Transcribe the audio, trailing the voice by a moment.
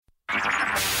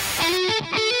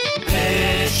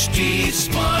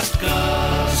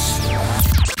Smartcast.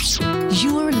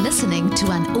 You're listening to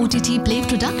an OTT Play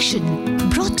production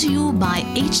brought to you by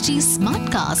HT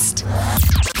Smartcast.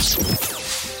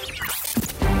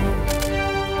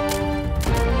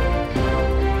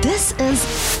 This is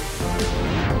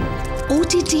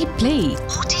OTT Play.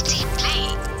 OTT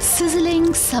Play.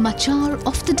 Sizzling Samachar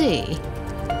of the day.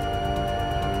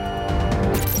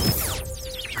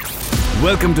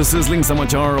 Welcome to Sizzling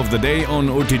Samachar of the day on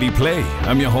OTT Play.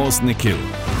 I'm your host Nikhil.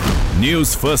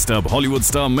 News first up, Hollywood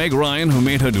star Meg Ryan, who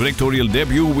made her directorial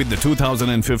debut with the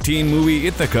 2015 movie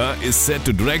Ithaca, is set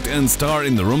to direct and star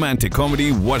in the romantic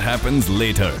comedy What Happens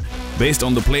Later. Based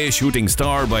on the play Shooting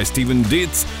Star by Steven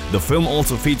Dietz, the film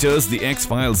also features the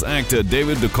X-Files actor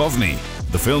David Duchovny.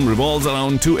 The film revolves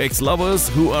around two ex-lovers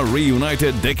who are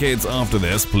reunited decades after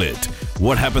their split.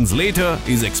 What Happens Later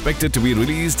is expected to be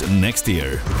released next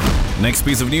year. Next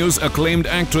piece of news, acclaimed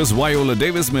actress Viola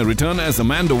Davis may return as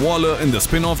Amanda Waller in the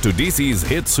spin-off to DC's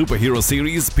hit superhero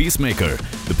series Peacemaker.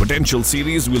 The potential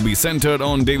series will be centered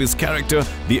on Davis' character,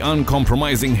 the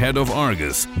uncompromising head of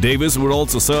Argus. Davis will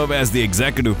also serve as the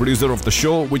executive producer of the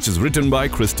show, which is written by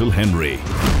Christal Henry.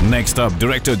 Next up,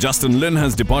 director Justin Lin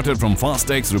has departed from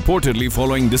Fast X, reportedly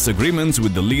following disagreements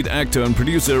with the lead actor and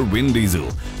producer Vin Diesel.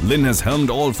 Lin has helmed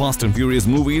all Fast and Furious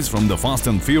movies, from The Fast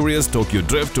and Furious, Tokyo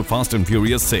Drift to Fast and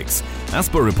Furious 6. As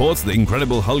per reports, the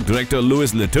Incredible Hulk director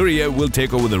Louis Leterrier will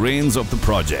take over the reins of the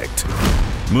project.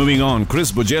 Moving on,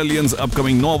 Chris Bohjalian's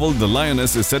upcoming novel, The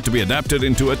Lioness, is set to be adapted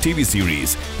into a TV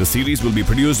series. The series will be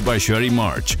produced by Sherry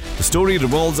March. The story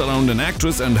revolves around an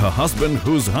actress and her husband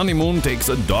whose honeymoon takes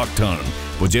a dark turn.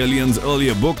 Bohjalian's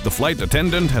earlier book, The Flight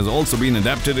Attendant, has also been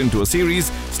adapted into a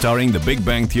series starring the Big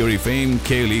Bang Theory fame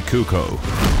Kaley Cuoco.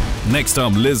 Next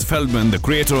up, Liz Feldman, the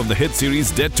creator of the hit series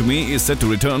Dead to Me, is set to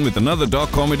return with another dark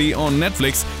comedy on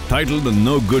Netflix titled The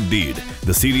No Good Deed.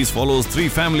 The series follows three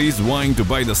families vying to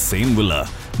buy the same villa.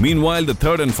 Meanwhile, the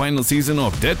third and final season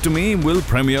of Dead to Me will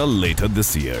premiere later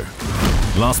this year.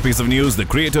 Last piece of news, the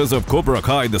creators of Cobra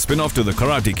Kai, the spin-off to the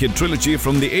Karate Kid trilogy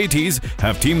from the 80s,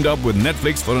 have teamed up with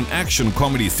Netflix for an action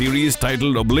comedy series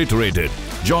titled Obliterated.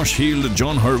 Josh Heald,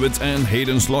 Jon Hurwitz and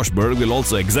Hayden Schlossberg will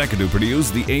also executive produce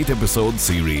the 8-episode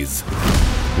series.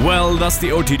 Well, that's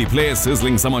the OTT Play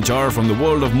Sizzling Samachar from the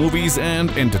world of movies and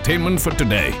entertainment for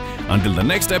today. Until the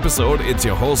next episode, it's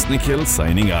your host Nikhil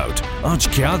signing out. Aaj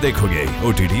kya dekhoge?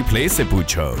 OTT Play se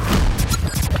poocho.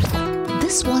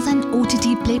 This was an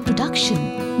OTT Play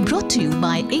production brought to you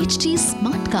by HT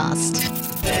Smartcast.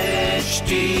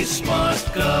 HT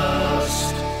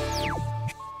Smartcast.